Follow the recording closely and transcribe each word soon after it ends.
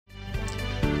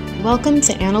Welcome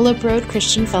to Antelope Road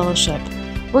Christian Fellowship.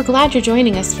 We're glad you're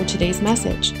joining us for today's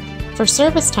message. For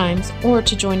service times or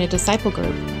to join a disciple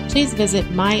group, please visit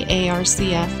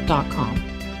myarcf.com.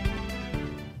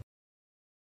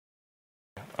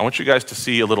 I want you guys to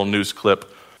see a little news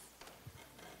clip.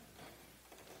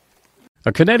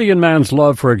 A Canadian man's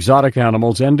love for exotic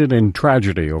animals ended in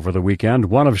tragedy over the weekend.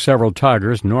 One of several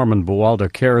tigers Norman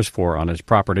Buwalda cares for on his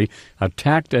property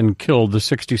attacked and killed the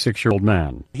 66-year-old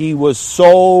man. He was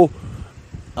so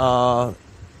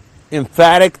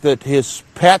emphatic that his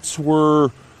pets were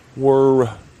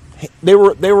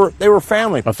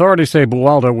family. Authorities say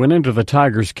Buwalda went into the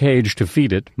tiger's cage to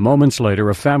feed it. Moments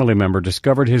later, a family member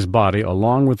discovered his body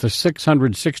along with the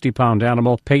 660-pound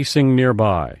animal pacing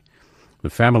nearby. The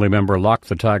family member locked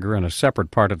the tiger in a separate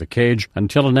part of the cage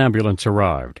until an ambulance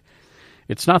arrived.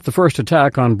 It's not the first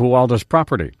attack on Buwalda's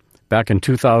property. Back in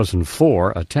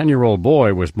 2004, a 10-year-old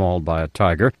boy was mauled by a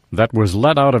tiger that was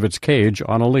let out of its cage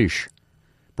on a leash.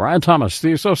 Brian Thomas,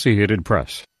 The Associated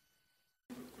Press.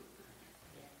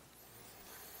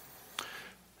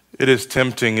 It is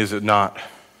tempting, is it not,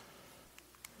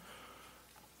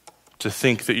 to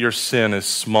think that your sin is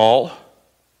small,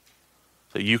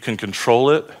 that you can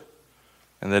control it,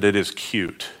 and that it is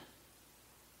cute.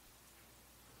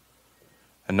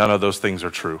 And none of those things are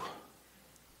true.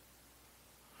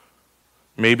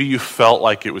 Maybe you felt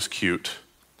like it was cute,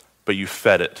 but you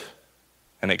fed it,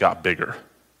 and it got bigger.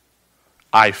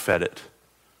 I fed it,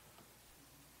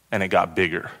 and it got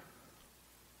bigger.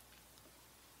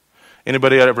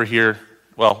 Anybody ever here,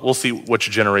 well, we'll see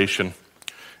which generation.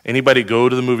 Anybody go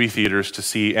to the movie theaters to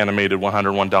see animated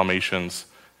 101 Dalmatians?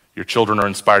 Your children are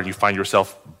inspired, you find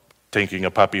yourself taking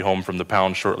a puppy home from the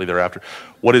pound shortly thereafter.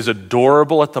 What is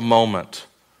adorable at the moment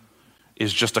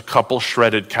is just a couple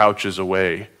shredded couches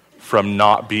away from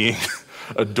not being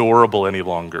adorable any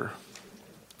longer.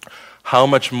 How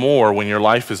much more when your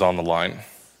life is on the line?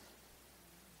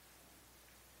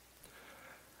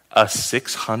 A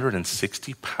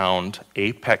 660-pound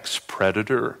apex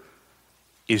predator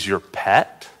is your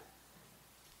pet?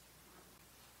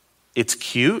 It's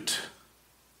cute?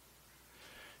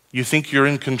 You think you're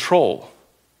in control?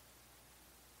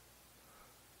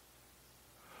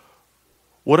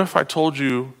 What if I told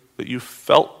you that you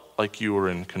felt like you were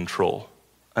in control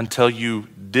until you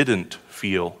didn't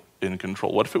feel in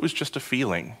control? What if it was just a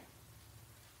feeling?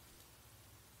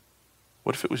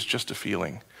 What if it was just a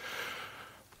feeling?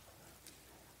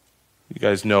 You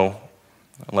guys know,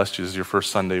 unless this is your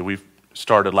first Sunday, we've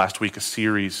started last week a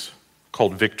series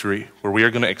called Victory, where we are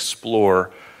going to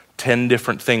explore 10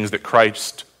 different things that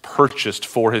Christ purchased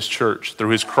for his church through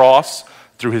his cross,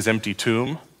 through his empty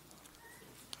tomb.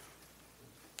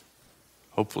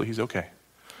 Hopefully he's okay.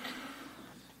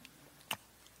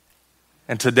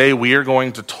 And today we are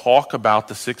going to talk about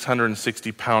the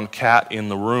 660-pound cat in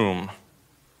the room,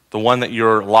 the one that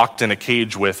you're locked in a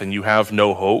cage with and you have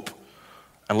no hope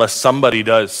unless somebody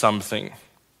does something.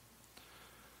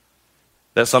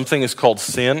 That something is called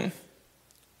sin,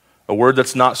 a word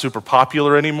that's not super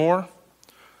popular anymore.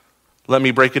 Let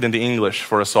me break it into English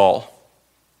for us all.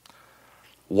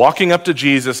 Walking up to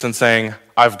Jesus and saying,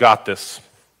 I've got this.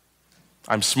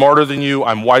 I'm smarter than you.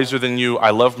 I'm wiser than you. I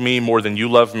love me more than you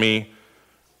love me.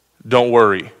 Don't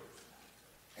worry.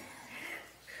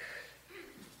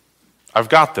 I've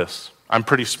got this. I'm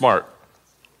pretty smart.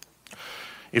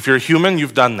 If you're a human,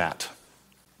 you've done that.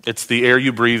 It's the air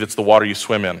you breathe. It's the water you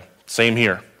swim in. Same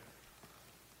here.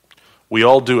 We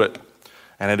all do it.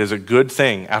 And it is a good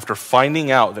thing after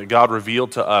finding out that God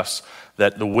revealed to us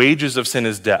that the wages of sin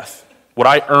is death. What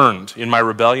I earned in my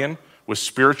rebellion was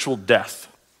spiritual death.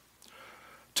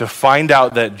 To find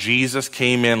out that Jesus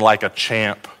came in like a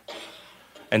champ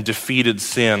and defeated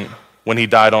sin when he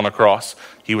died on a cross.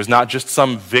 He was not just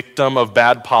some victim of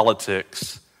bad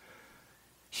politics.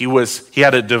 He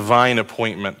had a divine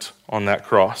appointment on that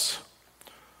cross.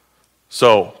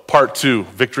 So, part 2,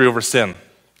 victory over sin.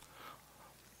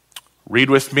 Read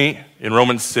with me in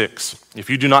Romans 6. If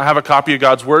you do not have a copy of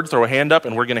God's Word, throw a hand up,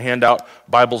 and we're going to hand out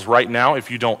Bibles right now. If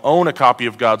you don't own a copy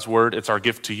of God's Word, it's our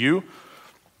gift to you.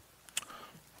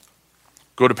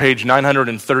 Go to page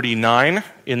 939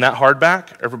 in that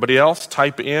hardback. Everybody else,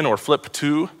 type in or flip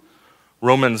to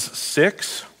Romans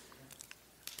 6.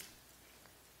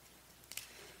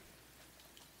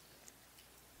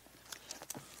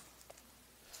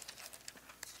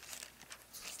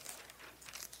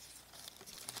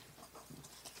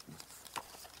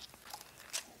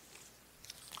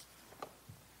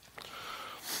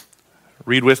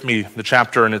 Read with me the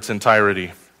chapter in its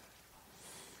entirety.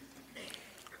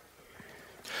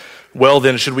 Well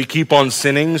then, should we keep on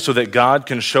sinning so that God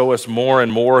can show us more and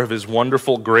more of his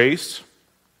wonderful grace?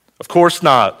 Of course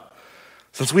not.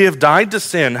 Since we have died to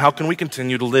sin, how can we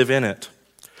continue to live in it?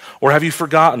 Or have you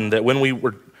forgotten that when we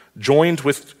were joined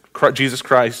with Christ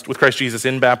Jesus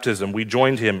in baptism, we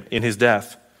joined him in his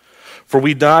death? For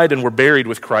we died and were buried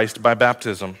with Christ by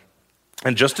baptism.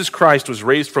 And just as Christ was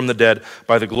raised from the dead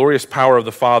by the glorious power of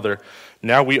the Father,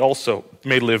 now we also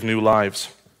may live new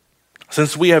lives.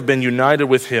 Since we have been united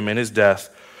with him in his death,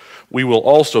 we will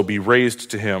also be raised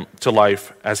to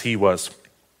life as he was.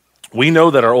 We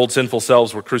know that our old sinful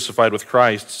selves were crucified with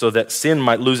Christ so that sin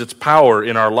might lose its power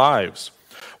in our lives.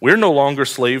 We're no longer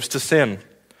slaves to sin.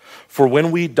 For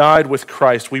when we died with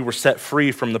Christ, we were set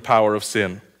free from the power of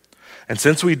sin. And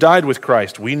since we died with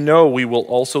Christ, we know we will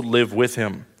also live with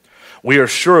him. We are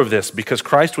sure of this because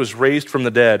Christ was raised from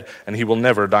the dead and he will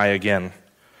never die again.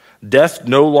 Death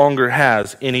no longer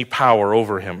has any power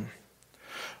over him.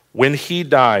 When he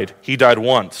died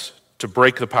once to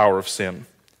break the power of sin.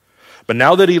 But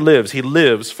now that he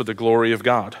lives for the glory of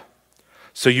God.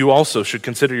 So you also should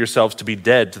consider yourselves to be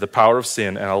dead to the power of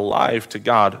sin and alive to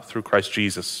God through Christ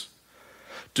Jesus.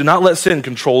 Do not let sin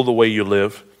control the way you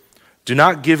live. Do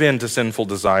not give in to sinful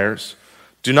desires.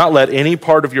 Do not let any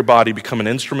part of your body become an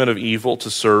instrument of evil to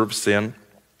serve sin.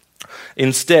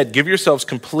 Instead, give yourselves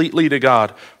completely to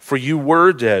God, for you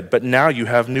were dead, but now you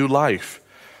have new life.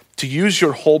 Use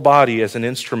your whole body as an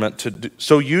instrument to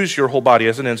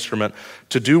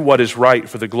do what is right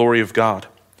for the glory of God.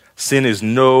 Sin is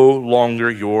no longer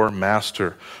your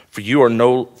master, for you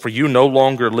no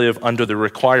longer live under the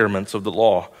requirements of the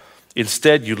law.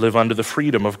 Instead, you live under the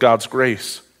freedom of God's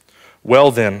grace.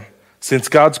 Well then, since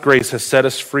God's grace has set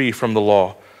us free from the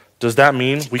law, does that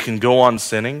mean we can go on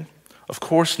sinning? Of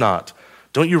course not.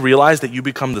 Don't you realize that you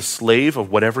become the slave of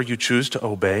whatever you choose to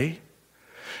obey?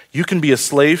 You can be a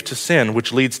slave to sin,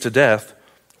 which leads to death,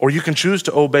 or you can choose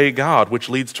to obey God, which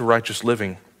leads to righteous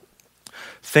living.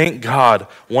 Thank God,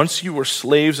 once you were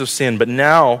slaves of sin, but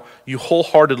now you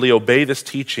wholeheartedly obey this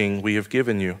teaching we have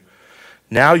given you.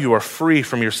 Now you are free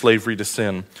from your slavery to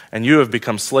sin, and you have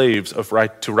become slaves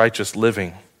to righteous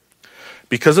living.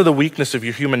 Because of the weakness of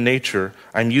your human nature,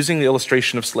 I'm using the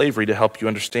illustration of slavery to help you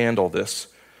understand all this.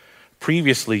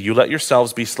 Previously, you let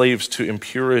yourselves be slaves to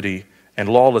impurity and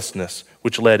lawlessness,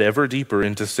 which led ever deeper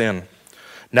into sin.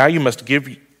 Now you must give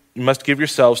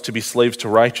yourselves to be slaves to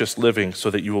righteous living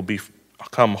so that you will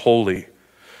become holy.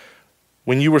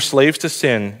 When you were slaves to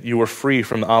sin, you were free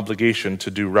from the obligation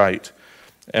to do right.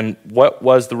 And what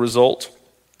was the result?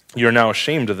 You are now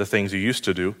ashamed of the things you used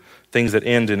to do, things that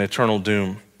end in eternal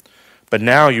doom. But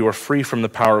now you are free from the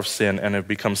power of sin and have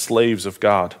become slaves of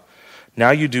God.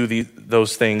 Now you do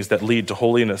those things that lead to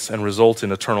holiness and result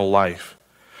in eternal life.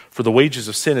 For the wages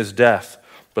of sin is death,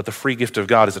 but the free gift of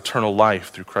God is eternal life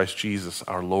through Christ Jesus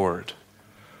our Lord.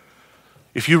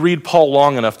 If you read Paul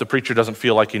long enough, the preacher doesn't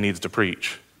feel like he needs to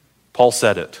preach. Paul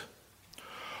said it.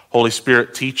 Holy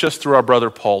Spirit, teach us through our brother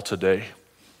Paul today.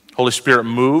 Holy Spirit,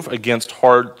 move against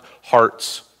hard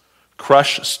hearts.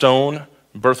 Crush stone,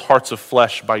 birth hearts of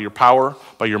flesh by your power,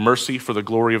 by your mercy, for the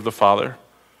glory of the Father.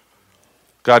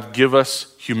 God, give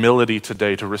us humility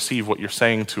today to receive what you're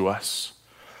saying to us.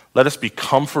 Let us be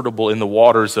comfortable in the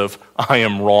waters of I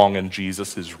am wrong and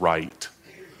Jesus is right,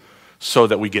 so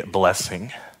that we get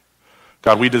blessing.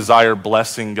 God, we desire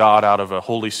blessing, God, out of a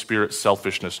Holy Spirit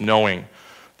selfishness, knowing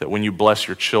that when you bless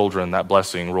your children, that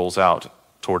blessing rolls out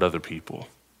toward other people.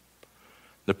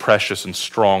 The precious and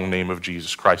strong name of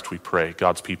Jesus Christ we pray.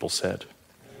 God's people said.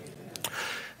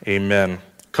 Amen.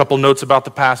 A couple notes about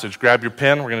the passage. Grab your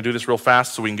pen. We're going to do this real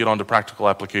fast so we can get on to practical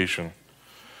application.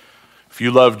 If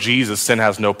you love Jesus, sin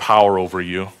has no power over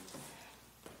you.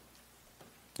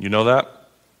 You know that?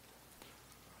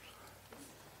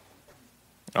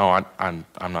 Oh, I'm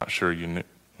not sure you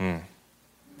knew.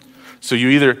 So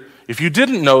if you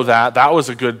didn't know that was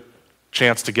a good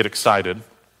chance to get excited.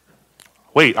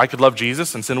 Wait, I could love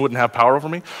Jesus and sin wouldn't have power over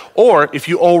me? Or if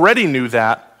you already knew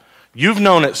that, you've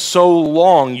known it so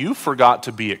long you forgot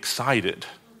to be excited.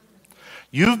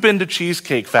 You've been to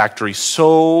Cheesecake Factory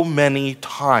so many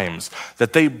times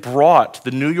that they brought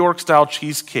the New York style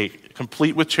cheesecake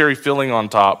complete with cherry filling on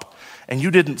top and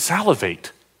you didn't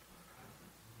salivate.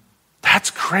 That's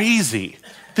crazy.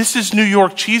 This is New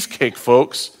York cheesecake,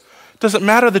 folks. Doesn't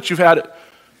matter that you've had it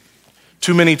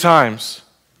too many times.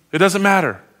 It doesn't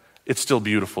matter. It's still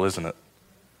beautiful, isn't it?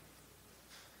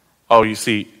 Oh, you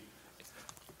see,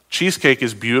 cheesecake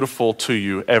is beautiful to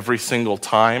you every single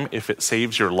time if it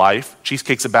saves your life.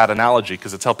 Cheesecake's a bad analogy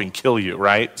because it's helping kill you,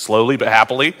 right? Slowly but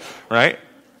happily, right?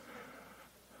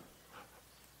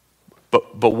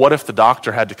 But what if the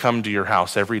doctor had to come to your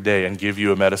house every day and give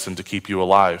you a medicine to keep you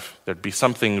alive? There'd be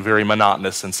something very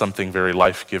monotonous and something very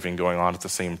life-giving going on at the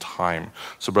same time.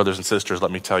 So brothers and sisters, let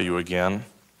me tell you again,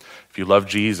 if you love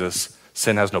Jesus,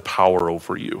 sin has no power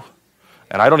over you.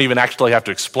 And I don't even actually have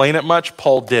to explain it much.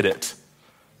 Paul did it.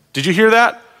 Did you hear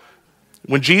that?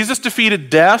 When Jesus defeated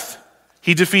death,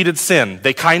 he defeated sin.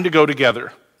 They kind of go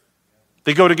together.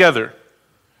 They go together.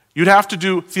 You'd have to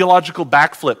do theological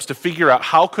backflips to figure out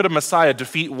how could a Messiah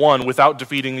defeat one without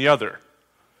defeating the other.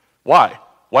 Why?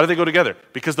 Why do they go together?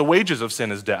 Because the wages of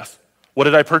sin is death. What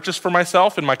did I purchase for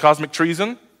myself in my cosmic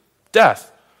treason?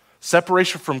 Death.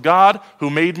 Separation from God, who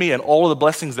made me, and all of the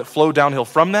blessings that flow downhill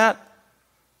from that.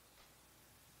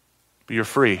 But you're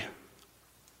free.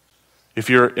 If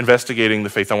you're investigating the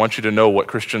faith, I want you to know what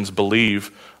Christians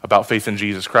believe about faith in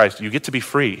Jesus Christ. You get to be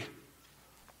free.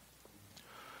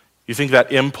 You think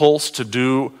that impulse to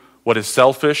do what is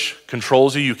selfish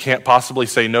controls you? You can't possibly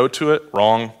say no to it?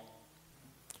 Wrong.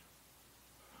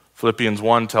 Philippians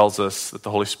 1 tells us that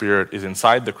the Holy Spirit is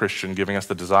inside the Christian, giving us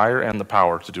the desire and the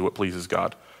power to do what pleases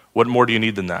God. What more do you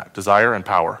need than that? Desire and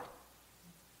power.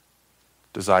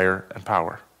 Desire and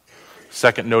power.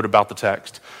 Second note about the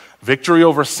text. Victory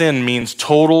over sin means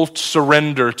total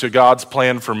surrender to God's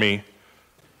plan for me.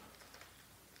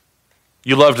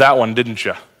 You loved that one, didn't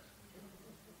you?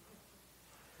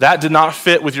 That did not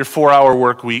fit with your 4-hour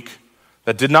work week.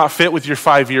 That did not fit with your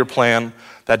 5-year plan.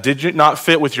 That did not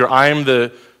fit with your I'm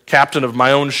the captain of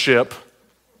my own ship.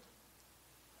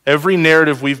 Every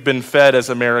narrative we've been fed as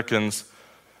Americans,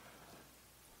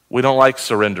 we don't like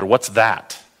surrender. What's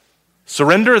that?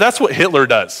 Surrender? That's what Hitler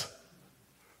does.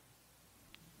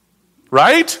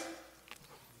 Right?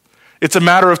 It's a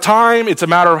matter of time. It's a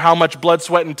matter of how much blood,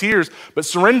 sweat, and tears. But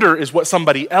surrender is what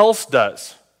somebody else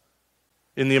does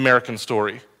in the American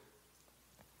story.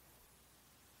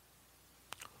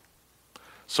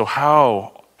 So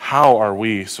how are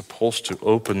we supposed to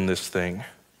open this thing?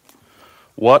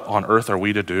 What on earth are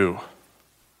we to do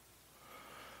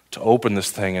to open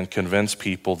this thing and convince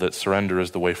people that surrender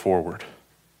is the way forward?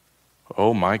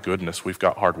 Oh my goodness, we've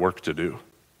got hard work to do.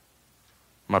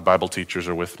 My Bible teachers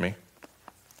are with me.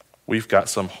 We've got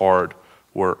some hard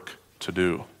work to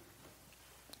do.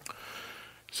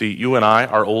 See, you and I,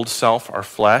 our old self, our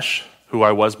flesh, who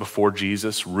I was before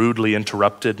Jesus, rudely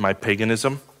interrupted my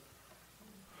paganism.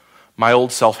 My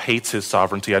old self hates his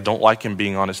sovereignty. I don't like him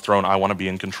being on his throne. I want to be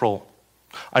in control.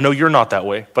 I know you're not that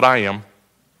way, but I am.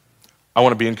 I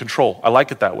want to be in control. I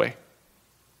like it that way.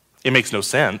 It makes no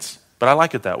sense, but I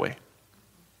like it that way.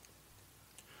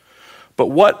 But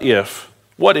what if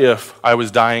I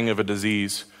was dying of a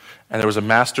disease and there was a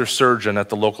master surgeon at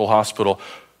the local hospital?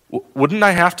 Wouldn't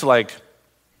I have to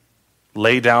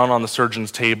lay down on the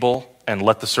surgeon's table and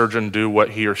let the surgeon do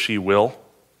what he or she will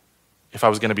if I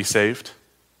was going to be saved?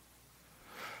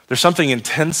 There's something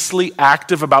intensely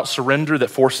active about surrender that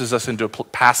forces us into a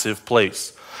passive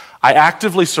place. I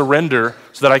actively surrender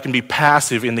so that I can be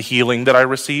passive in the healing that I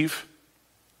receive.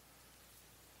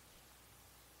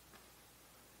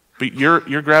 But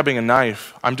you're grabbing a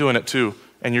knife, I'm doing it too,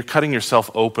 and you're cutting yourself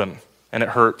open, and it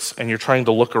hurts, and you're trying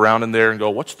to look around in there and go,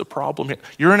 what's the problem here?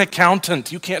 You're an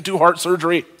accountant. You can't do heart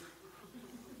surgery.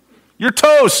 You're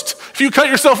toast. If you cut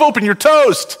yourself open, you're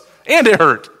toast, and it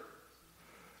hurt.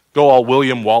 Go all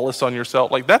William Wallace on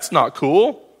yourself. That's not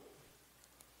cool.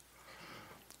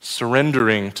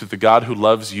 Surrendering to the God who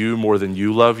loves you more than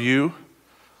you love you.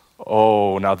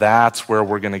 Oh, now that's where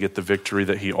we're going to get the victory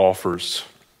that he offers.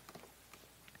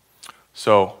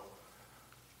 So, I'll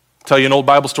tell you an old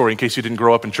Bible story in case you didn't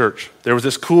grow up in church. There was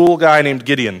this cool guy named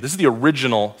Gideon. This is the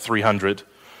original 300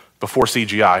 before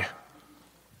CGI.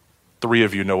 3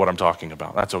 of you know what I'm talking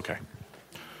about. That's okay.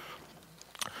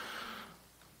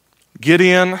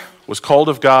 Gideon was called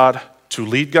of God to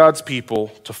lead God's people,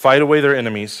 to fight away their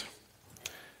enemies.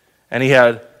 And he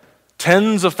had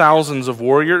tens of thousands of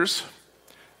warriors,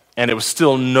 and it was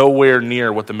still nowhere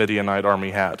near what the Midianite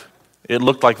army had. It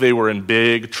looked like they were in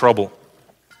big trouble.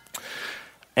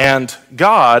 And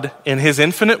God, in his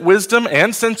infinite wisdom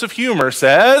and sense of humor,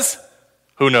 says,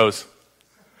 who knows?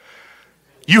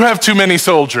 You have too many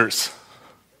soldiers,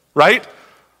 right?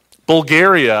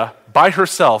 Bulgaria, by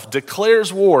herself,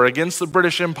 declares war against the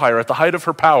British Empire at the height of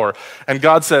her power. And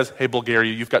God says, hey,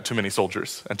 Bulgaria, you've got too many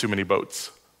soldiers and too many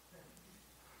boats.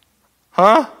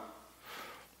 Huh?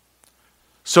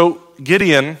 So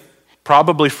Gideon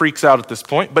probably freaks out at this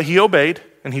point, but he obeyed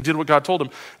and he did what God told him.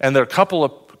 And there are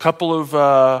a couple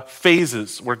of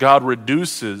phases where God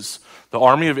reduces the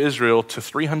army of Israel to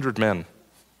 300 men.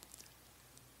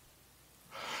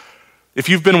 If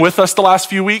you've been with us the last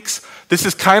few weeks, this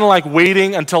is kind of like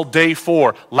waiting until day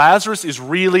 4. Lazarus is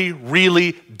really,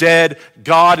 really dead.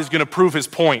 God is going to prove his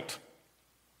point.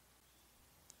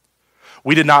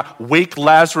 We did not wake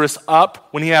Lazarus up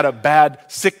when he had a bad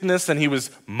sickness and he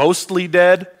was mostly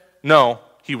dead. No,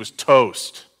 he was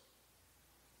toast.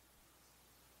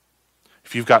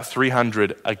 If you've got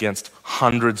 300 against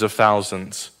hundreds of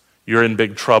thousands, you're in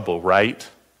big trouble, right?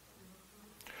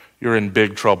 You're in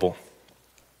big trouble.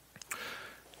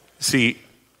 See,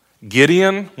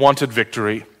 Gideon wanted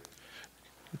victory.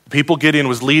 The people Gideon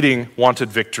was leading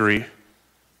wanted victory.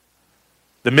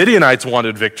 The Midianites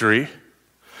wanted victory.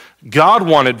 God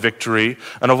wanted victory.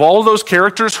 And of all of those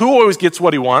characters, who always gets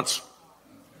what he wants?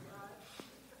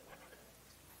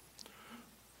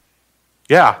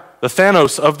 Yeah, the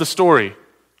Thanos of the story,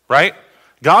 right?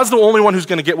 God's the only one who's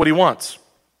going to get what he wants.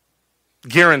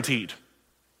 Guaranteed.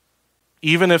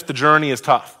 Even if the journey is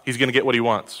tough, he's going to get what he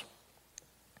wants.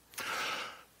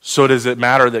 So does it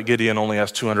matter that Gideon only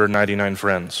has 299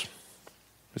 friends?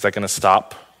 Is that going to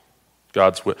stop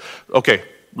God's will? Okay,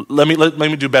 let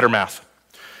me do better math.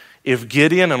 If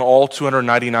Gideon and all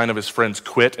 299 of his friends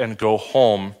quit and go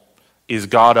home, is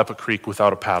God up a creek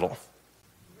without a paddle?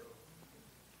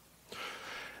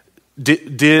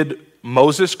 Did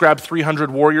Moses grab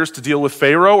 300 warriors to deal with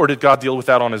Pharaoh, or did God deal with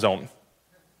that on his own?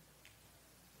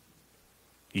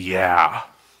 Yeah.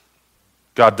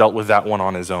 God dealt with that one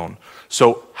on his own.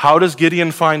 So how does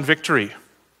Gideon find victory?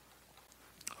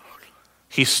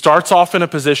 He starts off in a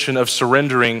position of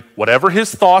surrendering whatever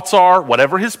his thoughts are,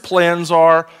 whatever his plans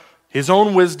are, his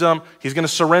own wisdom. He's going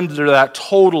to surrender that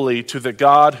totally to the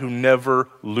God who never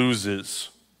loses.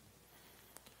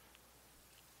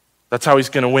 That's how he's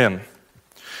going to win.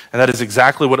 And that is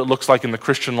exactly what it looks like in the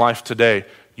Christian life today.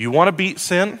 You want to beat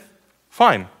sin?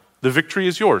 Fine. The victory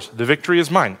is yours. The victory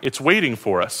is mine. It's waiting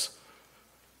for us.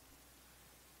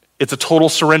 It's a total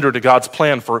surrender to God's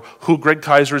plan for who Greg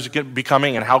Kaiser is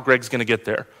becoming and how Greg's going to get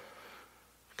there.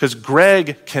 Because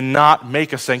Greg cannot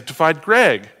make a sanctified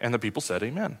Greg. And the people said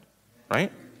amen,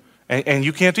 right? And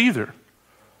you can't either.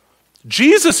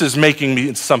 Jesus is making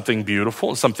me something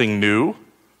beautiful, something new,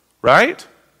 right?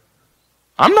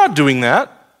 I'm not doing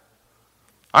that.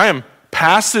 I'm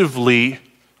actively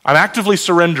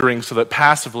surrendering so that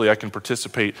passively I can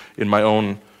participate in my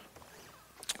own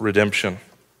redemption.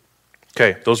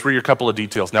 Okay, those were your couple of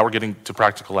details. Now we're getting to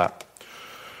practical app.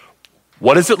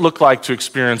 What does it look like to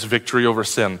experience victory over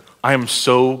sin? I am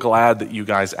so glad that you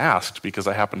guys asked because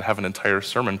I happen to have an entire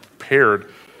sermon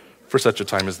prepared for such a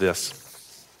time as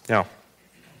this. Now,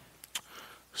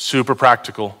 super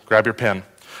practical. Grab your pen.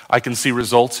 I can see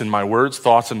results in my words,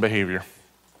 thoughts, and behavior.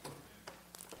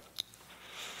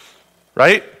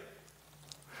 Right?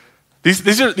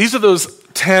 These are those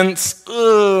tense,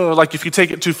 like if you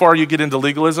take it too far, you get into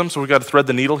legalism, so we've got to thread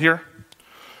the needle here.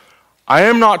 I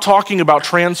am not talking about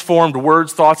transformed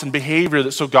words, thoughts, and behavior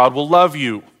that so God will love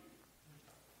you.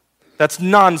 That's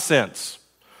nonsense.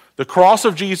 The cross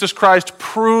of Jesus Christ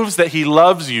proves that he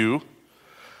loves you.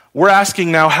 We're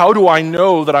asking now, how do I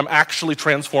know that I'm actually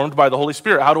transformed by the Holy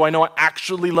Spirit? How do I know I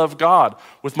actually love God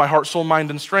with my heart, soul, mind,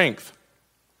 and strength?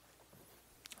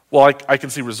 Well, I can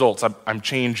see results. I'm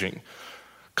changing.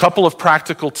 Couple of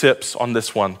practical tips on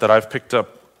this one that I've picked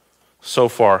up so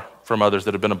far from others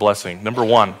that have been a blessing. Number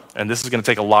one, and this is going to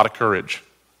take a lot of courage.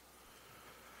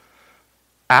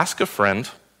 Ask a friend,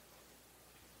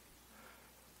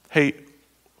 hey,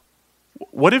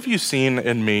 what have you seen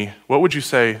in me? What would you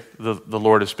say the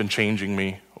Lord has been changing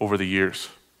me over the years?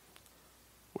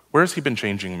 Where has he been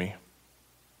changing me?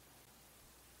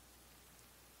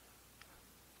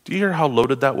 Do you hear how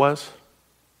loaded that was?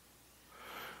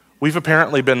 We've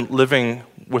apparently been living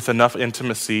with enough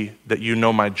intimacy that you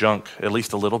know my junk at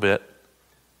least a little bit,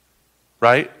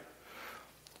 right?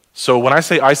 So when I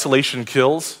say isolation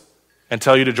kills and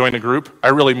tell you to join a group, I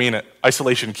really mean it.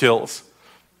 Isolation kills.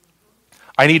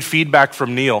 I need feedback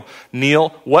from Neil. Neil,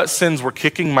 what sins were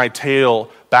kicking my tail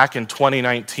back in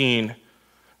 2019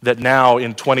 that now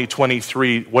in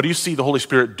 2023, what do you see the Holy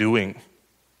Spirit doing?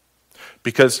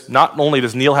 Because not only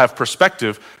does Neil have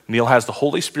perspective, Neil has the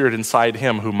Holy Spirit inside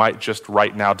him who might just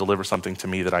right now deliver something to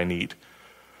me that I need.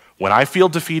 When I feel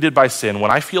defeated by sin,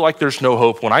 when I feel like there's no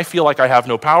hope, when I feel like I have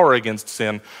no power against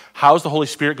sin, how is the Holy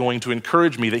Spirit going to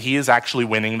encourage me that he is actually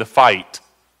winning the fight?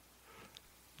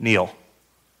 Neil.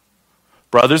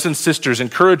 Brothers and sisters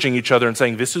encouraging each other and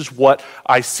saying, this is what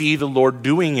I see the Lord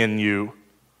doing in you.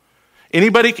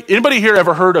 Anybody here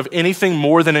ever heard of anything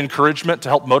more than encouragement to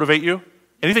help motivate you?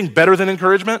 Anything better than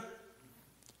encouragement?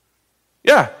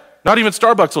 Yeah, not even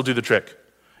Starbucks will do the trick.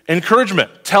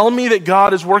 Encouragement. Tell me that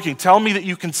God is working. Tell me that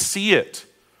you can see it.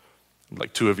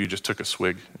 Like 2 of you just took a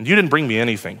swig. And you didn't bring me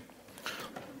anything.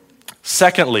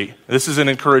 Secondly, this is an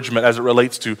encouragement as it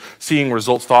relates to seeing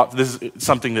results thought. This is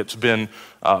something that's been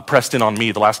pressed in on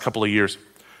me the last couple of years.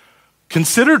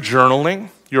 Consider journaling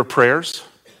your prayers.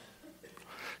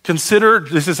 Consider,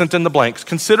 this isn't in the blanks,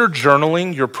 consider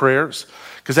journaling your prayers.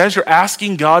 Because as you're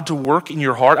asking God to work in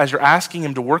your heart, as you're asking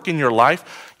Him to work in your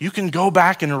life, you can go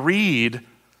back and read,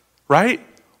 right?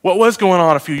 What was going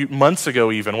on a few months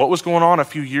ago even? What was going on a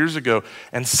few years ago?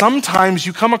 And sometimes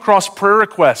you come across prayer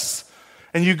requests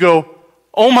and you go,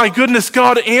 oh my goodness,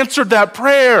 God answered that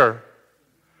prayer.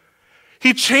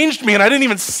 He changed me and I didn't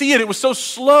even see it. It was so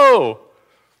slow.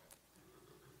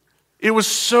 It was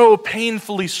so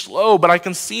painfully slow, but I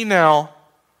can see now.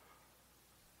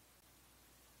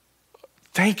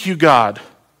 Thank you, God.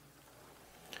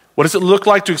 What does it look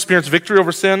like to experience victory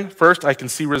over sin? First, I can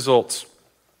see results.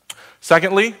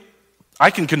 Secondly,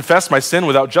 I can confess my sin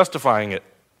without justifying it.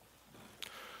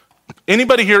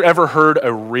 Anybody here ever heard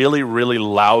a really, really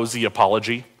lousy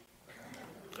apology?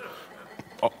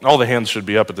 All the hands should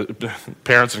be up at the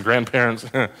parents and grandparents.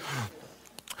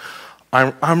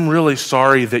 I'm really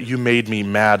sorry that you made me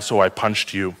mad, so I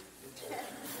punched you.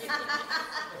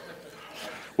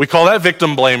 We call that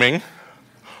victim blaming.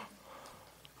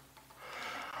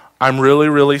 I'm really,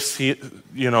 really sorry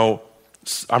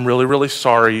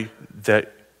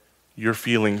that your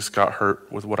feelings got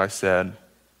hurt with what I said.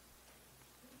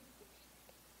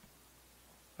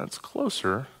 That's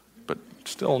closer, but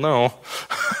still no.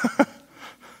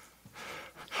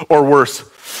 Or worse,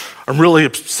 I'm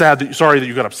really sorry that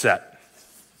you got upset.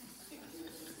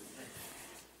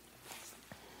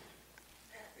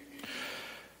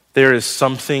 There is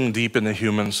something deep in the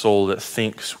human soul that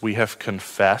thinks we have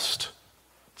confessed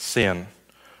sin,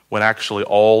 when actually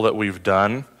all that we've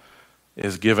done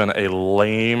is given a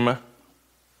lame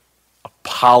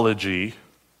apology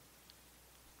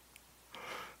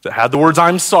that had the words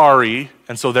 "I'm sorry,"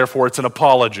 and so therefore it's an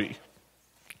apology.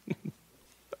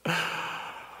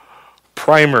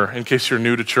 Primer, in case you're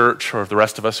new to church, or the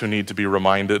rest of us who need to be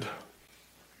reminded.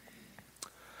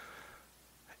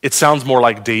 It sounds more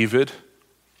like David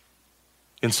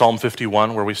in Psalm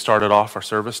 51, where we started off our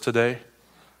service today.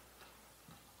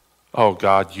 Oh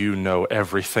God, you know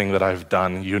everything that I've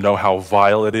done. You know how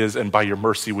vile it is, and by your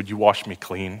mercy would you wash me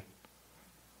clean?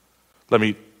 Let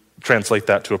me translate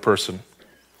that to a person.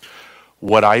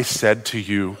 What I said to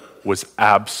you was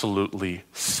absolutely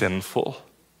sinful.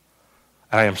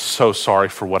 And I am so sorry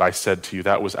for what I said to you.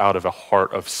 That was out of a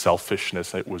heart of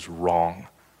selfishness. It was wrong.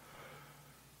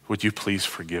 Would you please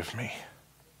forgive me?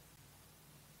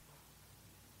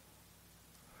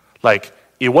 Like,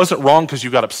 it wasn't wrong because you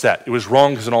got upset. It was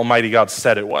wrong because an almighty God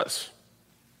said it was.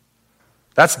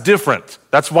 That's different.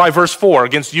 That's why verse 4,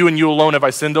 against you and you alone have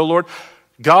I sinned, O Lord.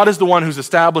 God is the one who's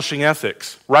establishing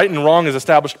ethics. Right and wrong is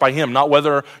established by Him, not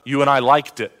whether you and I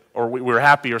liked it or we were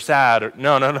happy or sad.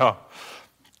 No.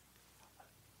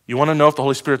 You want to know if the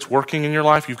Holy Spirit's working in your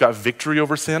life? You've got victory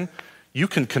over sin? You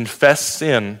can confess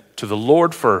sin to the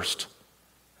Lord first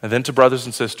and then to brothers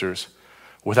and sisters,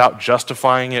 without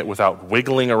justifying it, without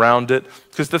wiggling around it.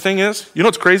 Because the thing is, you know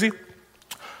what's crazy?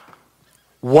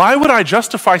 Why would I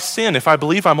justify sin if I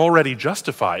believe I'm already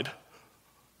justified?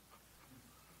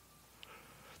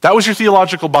 That was your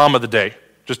theological bomb of the day.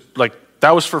 Just like,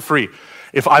 that was for free.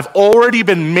 If I've already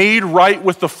been made right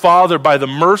with the Father by the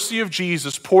mercy of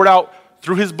Jesus poured out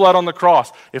through His blood on the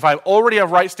cross, if I already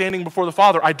have right standing before the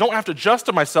Father, I don't have to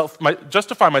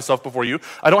justify myself before you.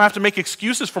 I don't have to make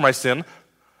excuses for my sin.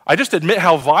 I just admit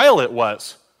how vile it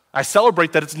was. I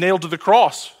celebrate that it's nailed to the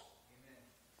cross.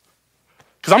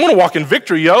 Because I'm going to walk in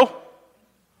victory, yo.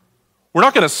 We're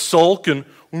not going to sulk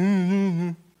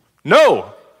and,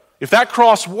 No. If that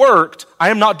cross worked, I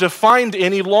am not defined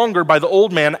any longer by the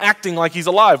old man acting like he's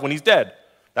alive when he's dead.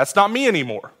 That's not me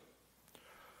anymore.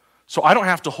 So I don't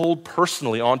have to hold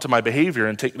personally onto my behavior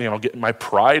and get my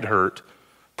pride hurt.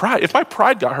 If my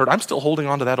pride got hurt, I'm still holding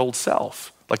on to that old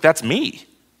self. Like, that's me.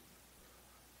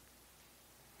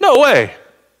 No way.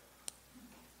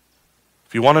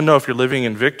 If you want to know if you're living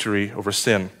in victory over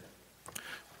sin,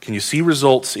 can you see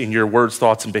results in your words,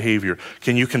 thoughts, and behavior?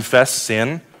 Can you confess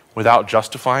sin without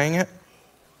justifying it?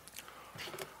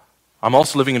 I'm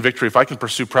also living in victory if I can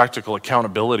pursue practical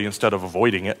accountability instead of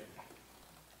avoiding it.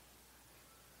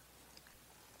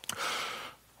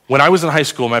 When I was in high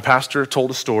school, my pastor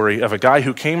told a story of a guy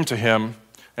who came to him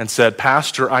and said,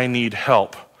 "Pastor, I need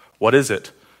help." "What is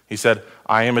it?" He said,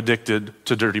 "I am addicted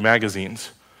to dirty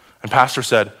magazines." And pastor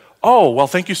said, "Oh, well,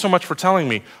 thank you so much for telling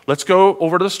me. Let's go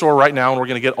over to the store right now, and we're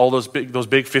going to get all those big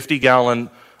 50-gallon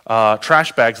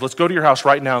trash bags. Let's go to your house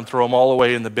right now and throw them all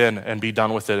away in the bin and be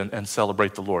done with it and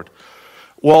celebrate the Lord."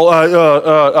 Well,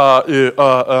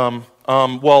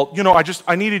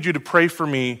 I needed you to pray for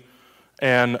me,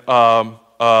 and can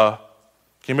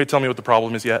anybody tell me what the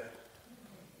problem is yet?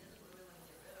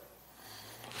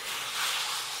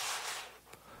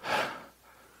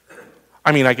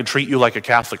 I mean, I could treat you like a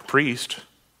Catholic priest.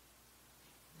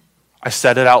 I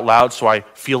said it out loud so I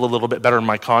feel a little bit better in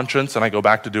my conscience and I go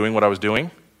back to doing what I was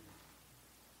doing.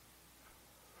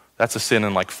 That's a sin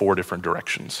in like 4 different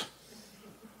directions.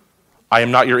 I am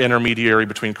not your intermediary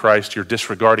between Christ. You're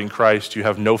disregarding Christ. You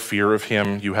have no fear of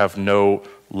him. You have no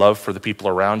love for the people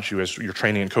around you as you're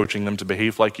training and coaching them to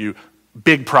behave like you.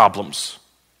 Big problems.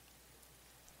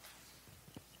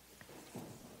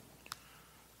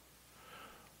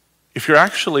 If you're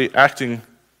actually acting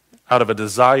out of a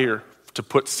desire to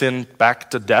put sin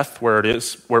back to death where it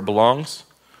is, where it belongs,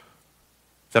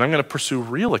 then I'm going to pursue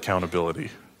real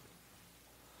accountability.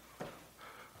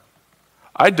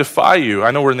 I defy you,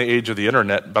 I know we're in the age of the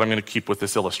internet, but I'm going to keep with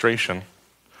this illustration.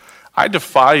 I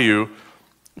defy you,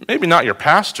 maybe not your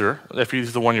pastor, if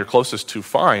he's the one you're closest to,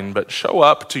 fine, but show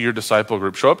up to your disciple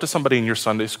group, show up to somebody in your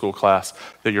Sunday school class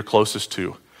that you're closest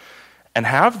to, and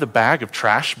have the bag of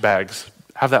trash bags,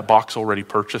 have that box already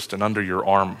purchased and under your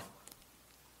arm.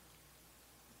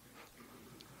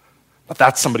 But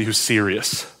that's somebody who's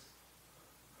serious.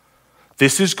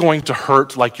 This is going to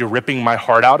hurt like you're ripping my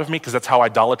heart out of me because that's how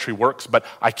idolatry works, but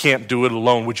I can't do it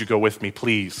alone. Would you go with me,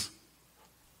 please?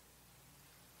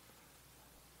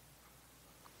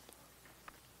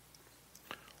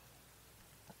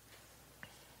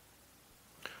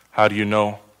 How do you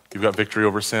know you've got victory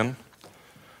over sin?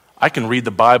 I can read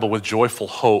the Bible with joyful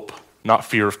hope, not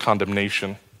fear of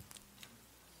condemnation.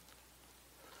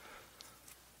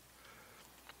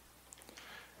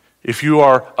 If you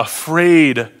are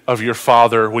afraid of your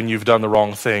father when you've done the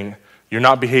wrong thing, you're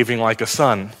not behaving like a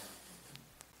son.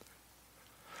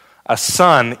 A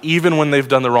son, even when they've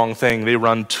done the wrong thing, they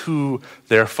run to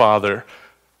their father.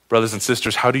 Brothers and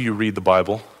sisters, how do you read the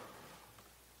Bible?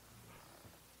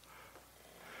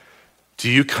 Do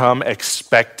you come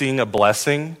expecting a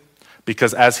blessing?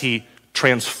 Because as he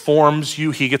transforms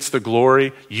you, he gets the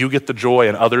glory, you get the joy,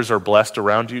 and others are blessed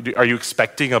around you. Are you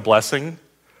expecting a blessing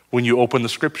when you open the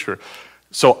scripture?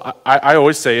 So I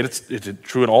always say, and it's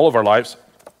true in all of our lives,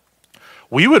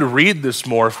 we would read this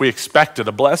more if we expected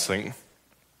a blessing.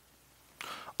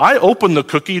 I open the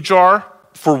cookie jar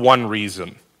for one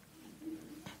reason.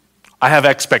 I have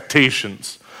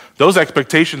expectations. Those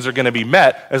expectations are going to be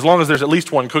met as long as there's at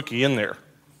least one cookie in there.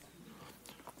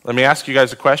 Let me ask you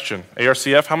guys a question.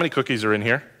 ARCF, how many cookies are in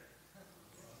here?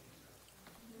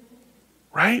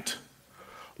 Right?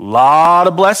 A lot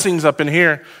of blessings up in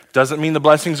here. Doesn't mean the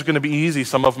blessings are going to be easy.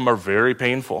 Some of them are very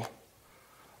painful.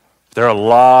 There are a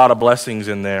lot of blessings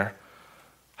in there.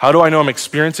 How do I know I'm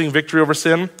experiencing victory over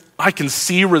sin? I can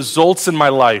see results in my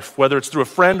life, whether it's through a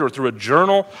friend or through a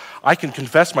journal. I can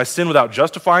confess my sin without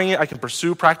justifying it. I can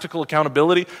pursue practical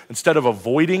accountability instead of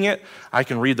avoiding it. I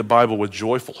can read the Bible with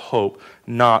joyful hope,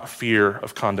 not fear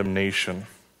of condemnation.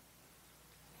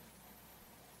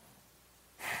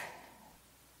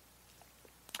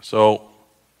 So,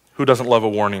 who doesn't love a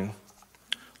warning?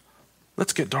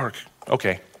 Let's get dark.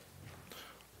 Okay.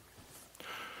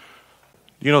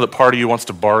 You know that part of you wants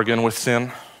to bargain with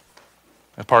sin?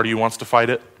 And part of you wants to fight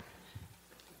it?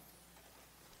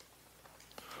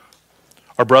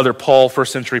 Our brother Paul,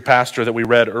 first century pastor that we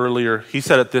read earlier, he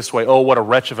said it this way, "Oh, what a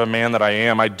wretch of a man that I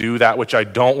am. I do that which I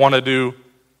don't want to do.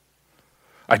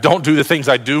 I don't do the things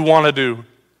I do want to do.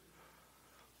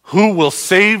 Who will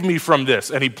save me from this?"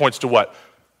 And he points to what?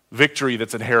 Victory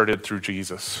that's inherited through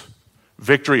Jesus.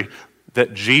 Victory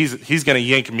that Jesus, he's going to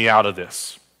yank me out of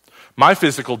this. My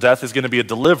physical death is going to be a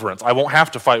deliverance. I won't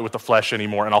have to fight with the flesh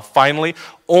anymore, and I'll finally,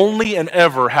 only and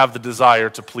ever have the desire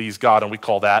to please God, and we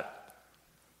call that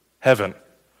heaven.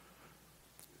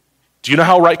 Do you know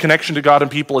how right connection to God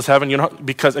and people is heaven? You know,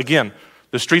 because again,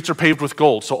 the streets are paved with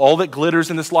gold, so all that glitters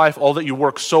in this life, all that you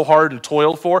work so hard and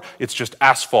toil for, it's just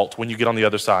asphalt when you get on the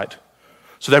other side.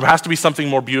 So there has to be something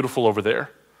more beautiful over there.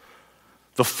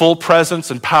 The full presence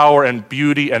and power and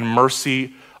beauty and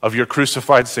mercy of your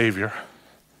crucified Savior.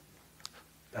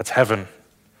 That's heaven.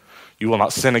 You will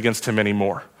not sin against him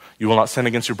anymore. You will not sin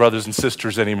against your brothers and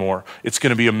sisters anymore. It's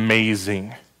going to be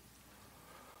amazing.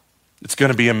 It's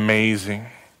going to be amazing.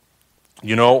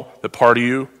 You know that part of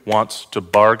you wants to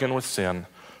bargain with sin.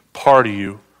 Part of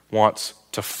you wants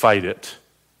to fight it.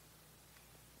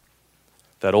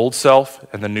 That old self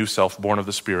and the new self born of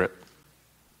the Spirit.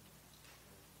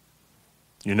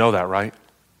 You know that, right?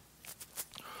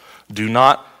 Do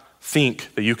not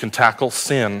think that you can tackle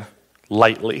sin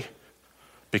lightly,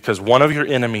 because one of your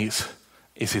enemies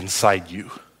is inside you.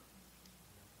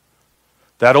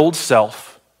 that old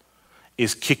self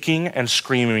is kicking and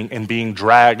screaming and being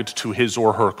dragged to his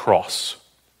or her cross.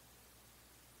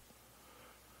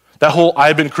 That whole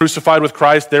I've been crucified with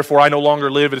Christ, therefore I no longer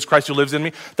live, it is Christ who lives in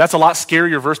me, that's a lot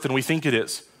scarier verse than we think it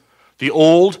is. The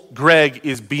old Greg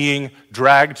is being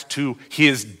dragged to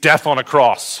his death on a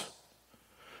cross.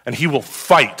 And he will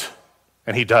fight,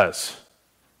 and he does.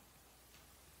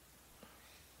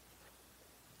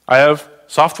 I have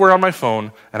software on my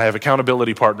phone, and I have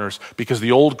accountability partners because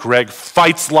the old Greg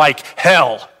fights like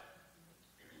hell.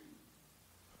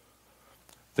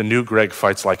 The new Greg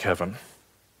fights like heaven.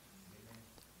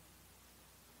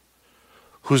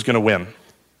 Who's going to win?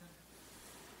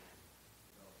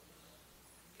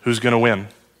 Who's going to win?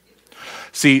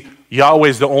 See,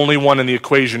 Yahweh's the only one in the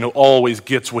equation who always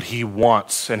gets what he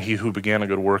wants, and he who began a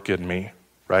good work in me,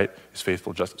 right, is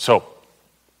faithful, just. So,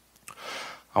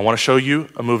 I want to show you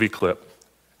a movie clip,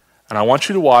 and I want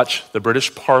you to watch the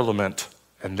British Parliament,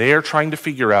 and they are trying to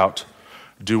figure out,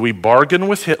 do we bargain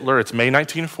with Hitler, it's May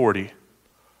 1940,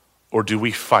 or do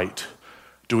we fight?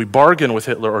 Do we bargain with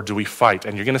Hitler, or do we fight?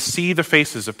 And you're going to see the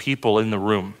faces of people in the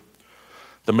room.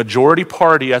 The majority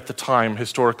party at the time,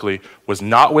 historically, was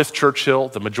not with Churchill.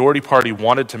 The majority party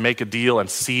wanted to make a deal and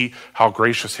see how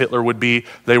gracious Hitler would be.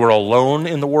 They were alone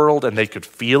in the world, and they could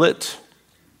feel it.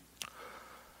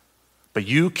 But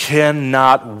you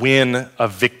cannot win a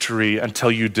victory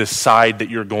until you decide that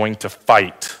you're going to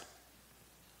fight.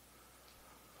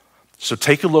 So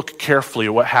take a look carefully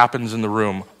at what happens in the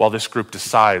room while this group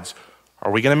decides, are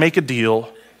we going to make a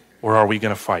deal, or are we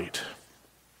going to fight?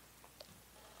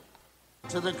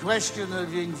 To the question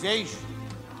of invasion,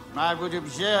 I would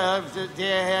observe that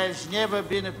there has never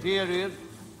been a period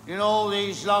in all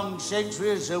these long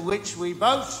centuries of which we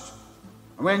boast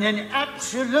when an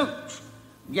absolute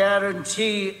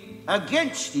guarantee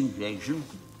against invasion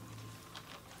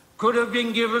could have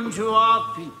been given to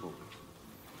our people.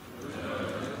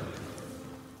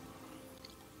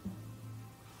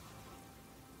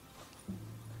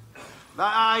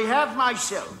 But I have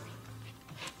myself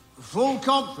full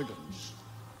confidence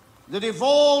that if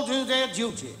all do their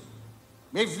duty,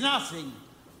 if nothing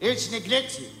is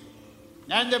neglected,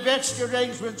 and the best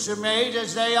arrangements are made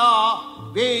as they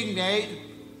are being made,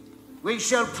 we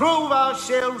shall prove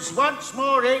ourselves once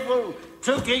more able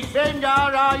to defend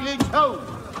our island home,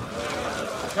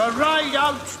 to ride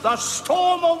out the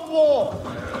storm of war,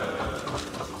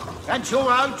 and to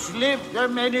outlive the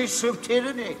menace of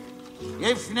tyranny,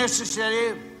 if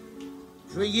necessary,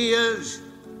 for years,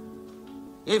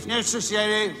 if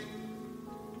necessary,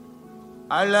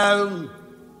 alone.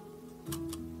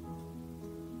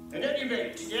 At any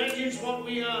rate, that is what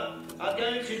we are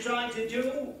going to try to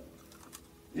do.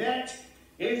 That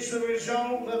is the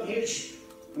resolve of His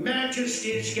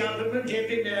Majesty's government,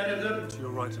 every man of them. You're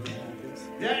right,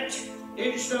 that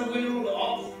is the will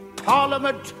of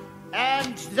Parliament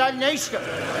and the nation.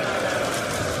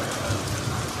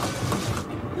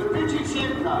 The British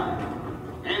Empire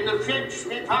and the French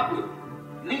Republic,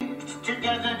 linked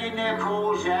together in their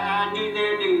cause and in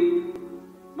their need,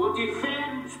 will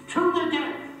defend to the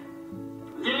death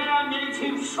their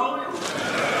native soil,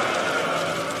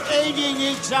 aiding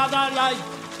each other like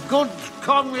good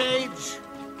comrades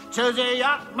to the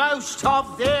utmost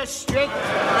of their strength.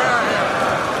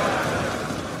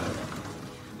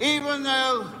 Even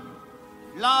though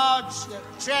large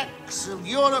tracts of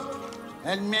Europe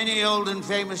and many old and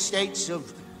famous states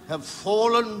have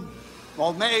fallen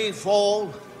or may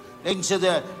fall into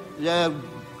the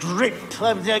grip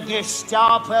of the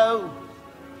Gestapo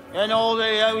and all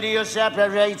the odious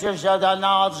apparatus of the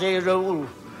Nazi rule,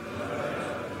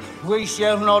 we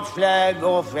shall not flag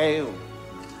or fail.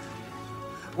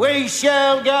 We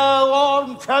shall go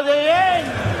on to the end.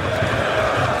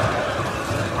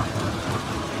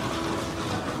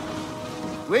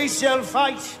 We shall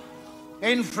fight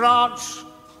in France.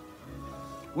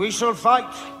 We shall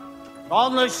fight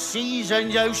on the seas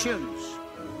and oceans.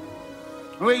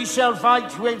 We shall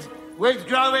fight with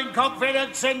growing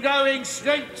confidence and growing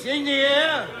strength in the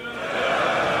air.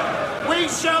 We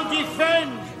shall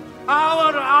defend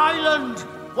our island,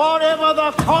 whatever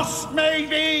the cost may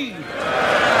be.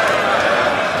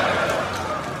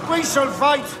 We shall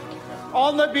fight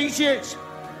on the beaches.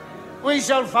 We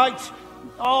shall fight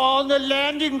on the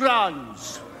landing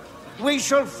grounds. We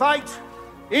shall fight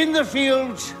in the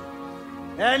fields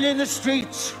and in the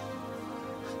streets.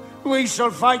 We shall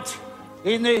fight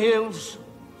in the hills.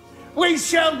 We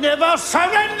shall never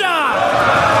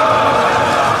surrender!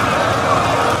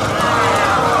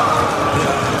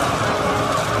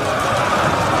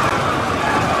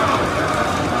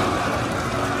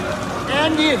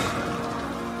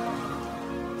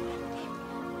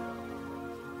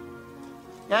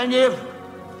 And if,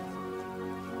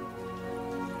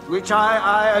 which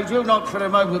I do not for a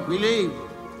moment believe,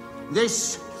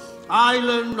 this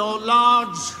island or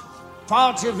large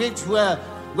part of it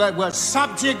were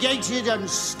subjugated and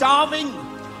starving,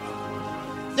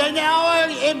 then our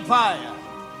empire,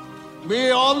 be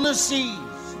on the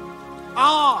seas,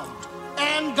 armed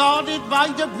and guarded by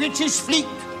the British fleet,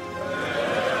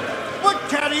 would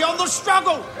carry on the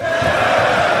struggle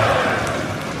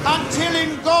until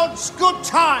in God's good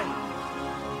time,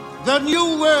 the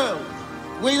new world,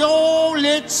 with all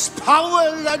its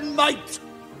power and might,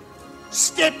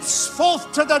 steps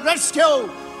forth to the rescue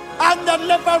and the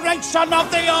liberation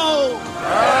of the old.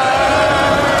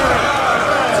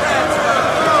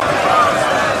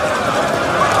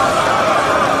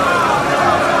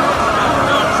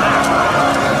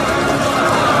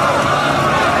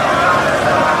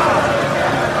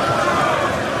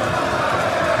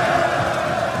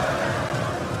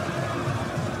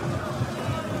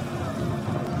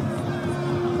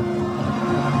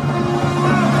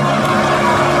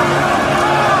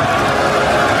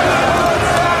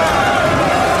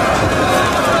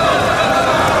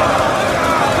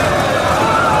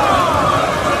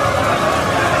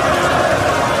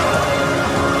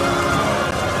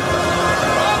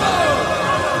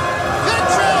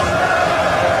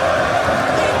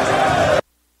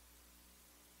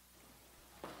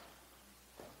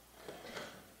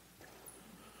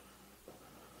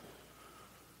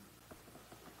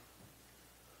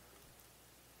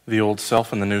 The old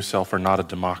self and the new self are not a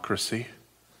democracy.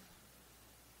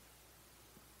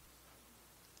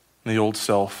 The old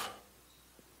self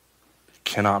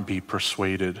cannot be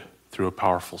persuaded through a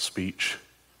powerful speech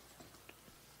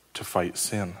to fight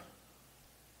sin.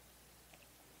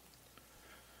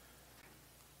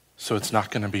 So it's not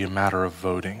going to be a matter of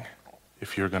voting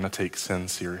if you're going to take sin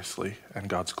seriously and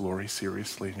God's glory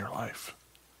seriously in your life.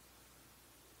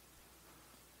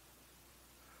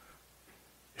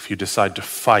 If you decide to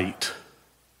fight,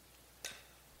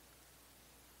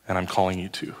 and I'm calling you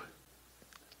to,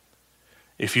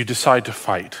 if you decide to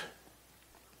fight,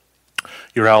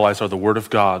 your allies are the Word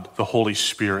of God, the Holy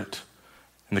Spirit,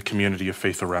 and the community of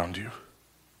faith around you.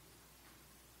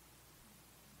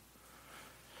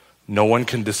 No one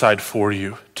can decide for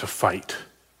you to fight.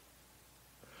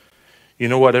 You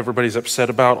know what everybody's upset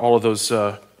about? All of those,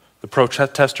 the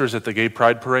protesters at the gay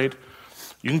pride parade?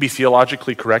 You can be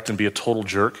theologically correct and be a total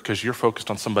jerk because you're focused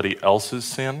on somebody else's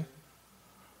sin.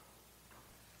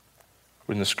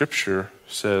 When the scripture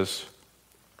says,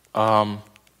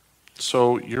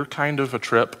 so you're kind of a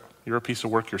trip, you're a piece of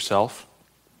work yourself.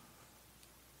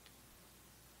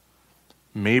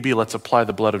 Maybe let's apply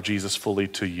the blood of Jesus fully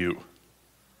to you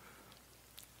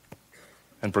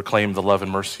and proclaim the love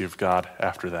and mercy of God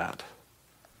after that.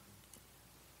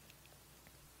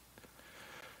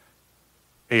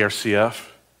 ARCF,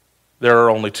 there are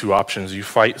only two options. You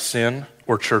fight sin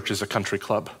or church is a country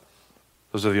club.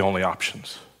 Those are the only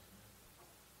options.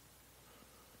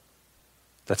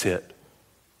 That's it.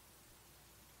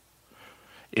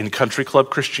 In country club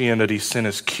Christianity, sin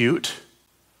is cute,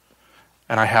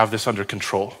 and I have this under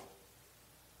control.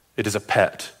 It is a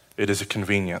pet. It is a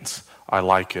convenience. I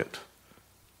like it.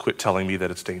 Quit telling me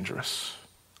that it's dangerous.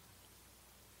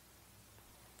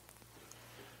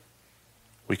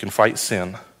 We can fight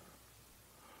sin,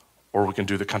 or we can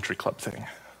do the country club thing.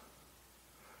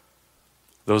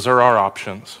 Those are our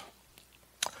options.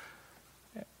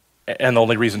 And the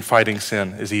only reason fighting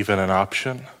sin is even an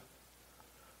option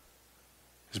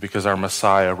is because our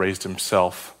Messiah raised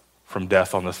himself from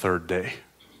death on the third day.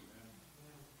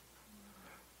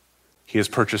 He has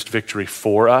purchased victory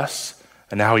for us,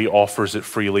 and now he offers it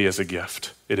freely as a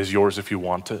gift. It is yours if you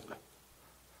want it.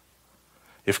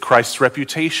 If Christ's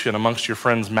reputation amongst your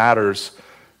friends matters,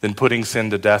 then putting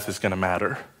sin to death is going to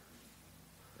matter.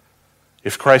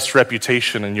 If Christ's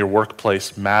reputation in your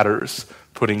workplace matters,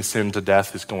 putting sin to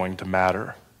death is going to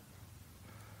matter.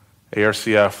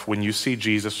 ARCF, when you see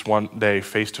Jesus one day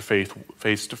face to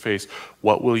face,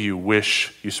 what will you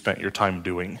wish you spent your time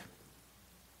doing?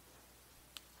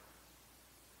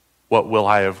 What will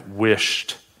I have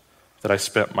wished that I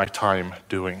spent my time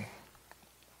doing?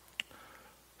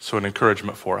 So an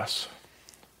encouragement for us.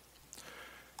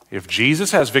 If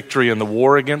Jesus has victory in the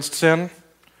war against sin,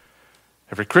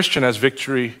 every Christian has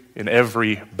victory in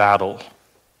every battle.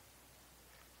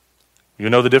 You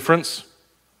know the difference?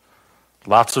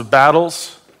 Lots of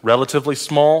battles, relatively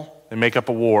small, they make up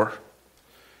a war.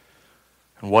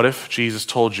 And what if Jesus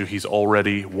told you he's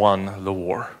already won the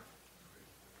war?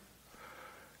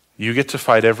 You get to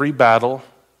fight every battle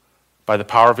by the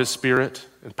power of his Spirit,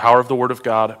 and power of the Word of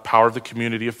God, power of the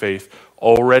community of faith,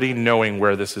 already knowing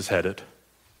where this is headed.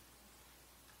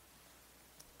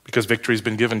 because victory has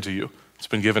been given to you. It's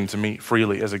been given to me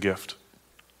freely as a gift.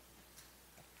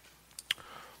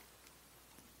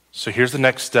 So here's the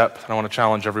next step that I want to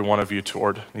challenge every one of you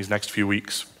toward these next few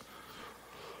weeks.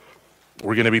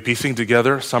 We're going to be piecing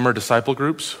together summer disciple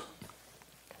groups.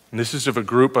 And this is of a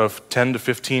group of 10 to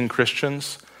 15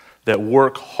 Christians that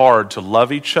work hard to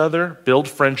love each other, build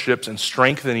friendships, and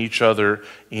strengthen each other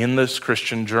in this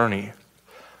Christian journey.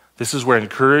 This is where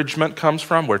encouragement comes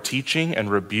from, where teaching and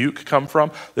rebuke come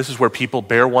from. This is where people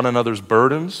bear one another's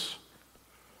burdens.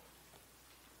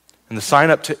 In the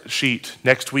sign-up sheet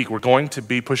next week, we're going to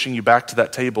be pushing you back to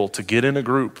that table to get in a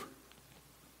group.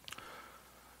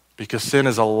 Because sin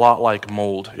is a lot like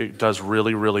mold. It does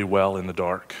really, really well in the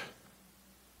dark.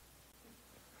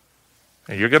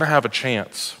 And you're going to have a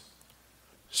chance,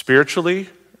 spiritually,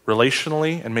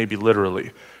 relationally, and maybe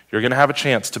literally. You're going to have a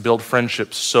chance to build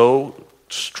friendships so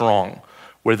strong,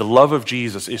 where the love of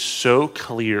Jesus is so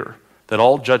clear that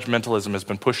all judgmentalism has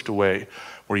been pushed away,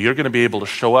 where you're going to be able to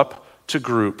show up to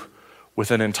group with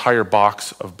an entire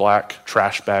box of black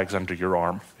trash bags under your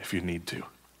arm if you need to.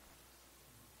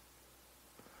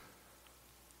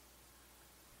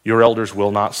 Your elders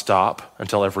will not stop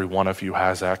until every one of you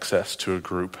has access to a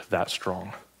group that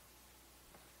strong.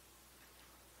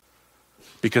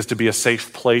 Because to be a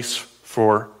safe place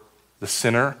for the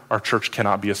sinner, our church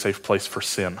cannot be a safe place for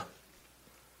sin.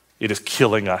 It is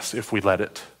killing us if we let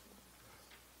it.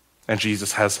 And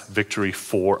Jesus has victory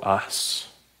for us.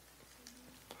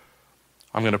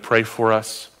 I'm going to pray for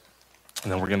us,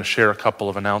 and then we're going to share a couple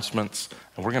of announcements,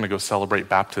 and we're going to go celebrate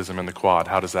baptism in the quad.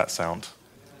 How does that sound?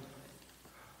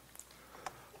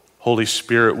 Holy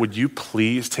Spirit, would you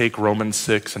please take Romans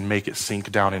 6 and make it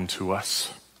sink down into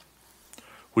us?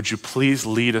 Would you please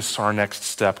lead us to our next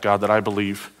step, God, that I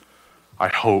believe, I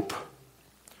hope,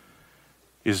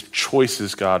 is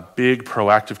choices, God, big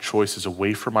proactive choices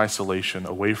away from isolation,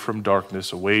 away from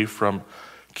darkness, away from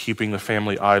keeping the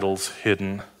family idols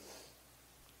hidden.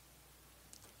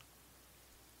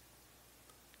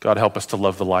 God, help us to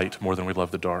love the light more than we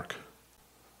love the dark.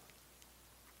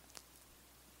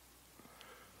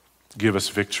 Give us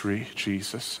victory,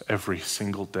 Jesus, every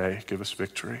single day. Give us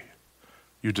victory.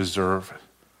 You deserve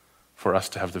for us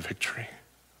to have the victory.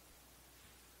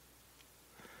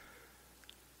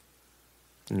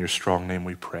 In your strong name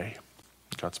we pray.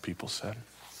 God's people said.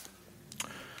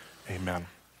 Amen.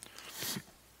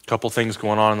 A couple things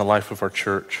going on in the life of our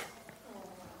church.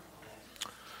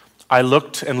 I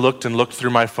looked and looked and looked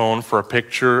through my phone for a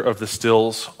picture of the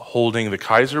Stills holding the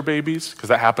Kaiser babies, because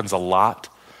that happens a lot.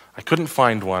 I couldn't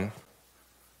find one,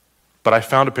 but I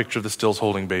found a picture of the Stills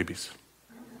holding babies.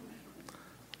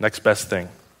 Next best thing.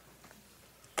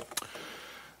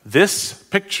 This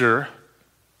picture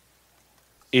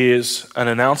is an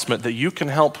announcement that you can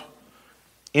help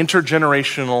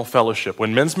intergenerational fellowship.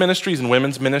 When men's ministries and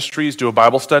women's ministries do a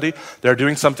Bible study, they're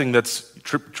doing something that's,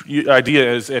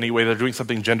 idea is anyway, they're doing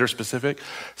something gender specific.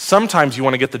 Sometimes you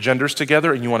want to get the genders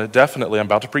together, and you want to definitely, I'm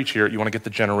about to preach here, you want to get the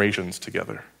generations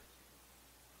together.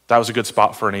 That was a good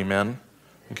spot for an amen.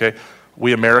 Okay?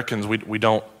 We Americans, we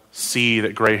don't see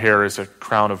that gray hair is a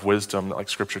crown of wisdom, like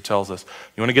Scripture tells us.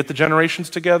 You want to get the generations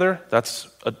together? That's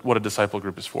what a disciple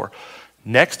group is for.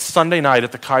 Next Sunday night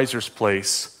at the Kaiser's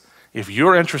place, if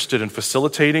you're interested in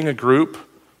facilitating a group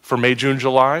for May, June,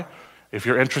 July, if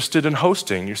you're interested in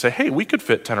hosting, you say, hey, we could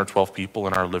fit 10 or 12 people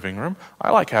in our living room.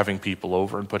 I like having people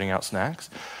over and putting out snacks.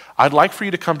 I'd like for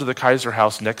you to come to the Kaiser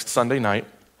house next Sunday night.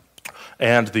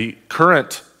 And the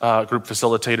current group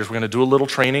facilitators, we're going to do a little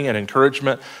training and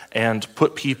encouragement and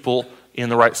put people in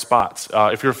the right spots.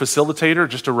 If you're a facilitator,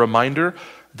 just a reminder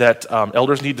that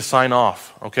elders need to sign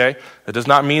off, okay? That does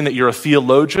not mean that you're a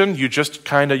theologian. You just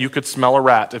you could smell a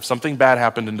rat. If something bad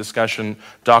happened in discussion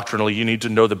doctrinally, you need to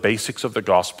know the basics of the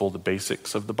gospel, the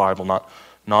basics of the Bible,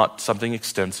 not something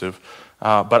extensive.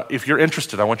 But if you're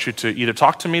interested, I want you to either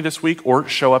talk to me this week or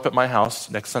show up at my house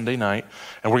next Sunday night,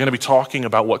 and we're going to be talking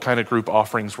about what kind of group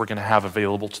offerings we're going to have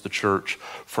available to the church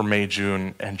for May,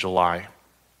 June, and July.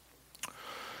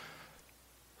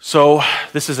 So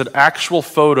this is an actual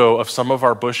photo of some of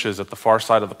our bushes at the far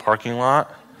side of the parking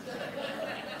lot.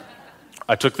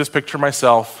 I took this picture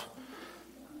myself.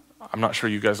 I'm not sure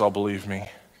you guys all believe me.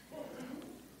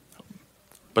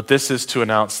 But this is to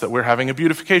announce that we're having a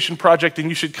beautification project, and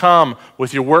you should come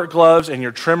with your work gloves and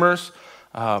your trimmers.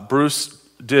 Bruce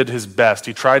did his best.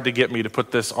 He tried to get me to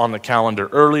put this on the calendar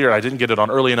earlier. I didn't get it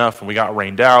on early enough, and we got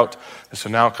rained out. And so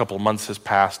now a couple of months has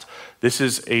passed. This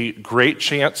is a great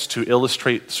chance to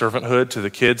illustrate servanthood to the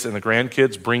kids and the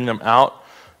grandkids, bring them out.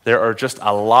 There are just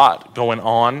a lot going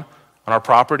on our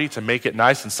property to make it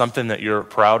nice and something that you're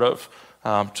proud of,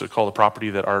 to call the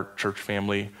property that our church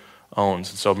family owns.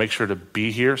 And so make sure to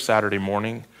be here Saturday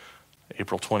morning,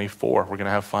 April 24. We're going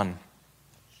to have fun.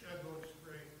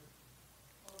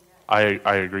 I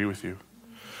agree with you.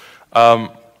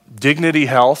 Dignity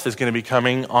Health is going to be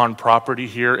coming on property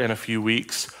here in a few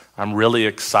weeks. I'm really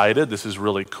excited. This is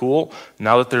really cool.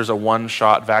 Now that there's a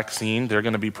one-shot vaccine, they're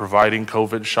going to be providing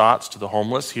COVID shots to the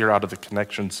homeless here out of the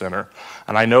Connection Center.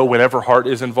 And I know whenever Heart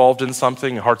is involved in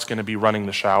something, Heart's going to be running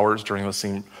the showers during the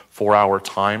same 4-hour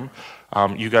time.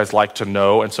 You guys like to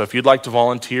know. And so if you'd like to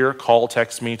volunteer, call,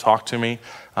 text me, talk to me.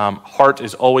 Heart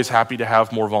is always happy to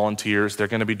have more volunteers. They're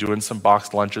going to be doing some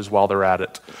boxed lunches while they're at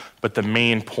it. But the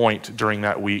main point during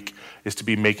that week is to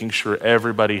be making sure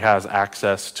everybody has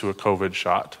access to a COVID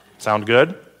shot. Sound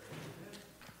good?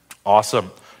 Awesome.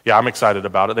 Yeah, I'm excited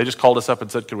about it. They just called us up and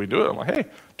said, can we do it? I'm like, hey,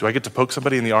 do I get to poke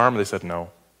somebody in the arm? And they said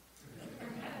no.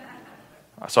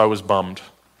 So I was bummed.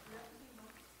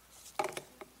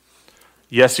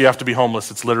 Yes, you have to be homeless.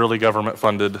 It's literally government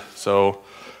funded. So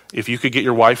if you could get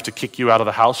your wife to kick you out of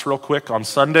the house real quick on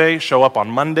Sunday, show up on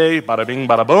Monday, bada bing,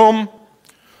 bada boom.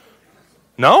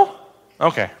 No?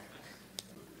 Okay.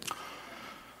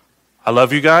 I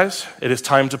love you guys. It is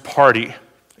time to party.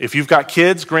 If you've got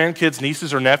kids, grandkids,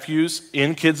 nieces, or nephews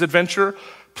in Kids Adventure,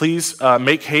 please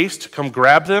make haste, come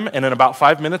grab them, and in about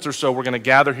 5 minutes or so, we're going to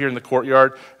gather here in the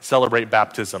courtyard, celebrate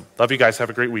baptism. Love you guys.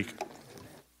 Have a great week.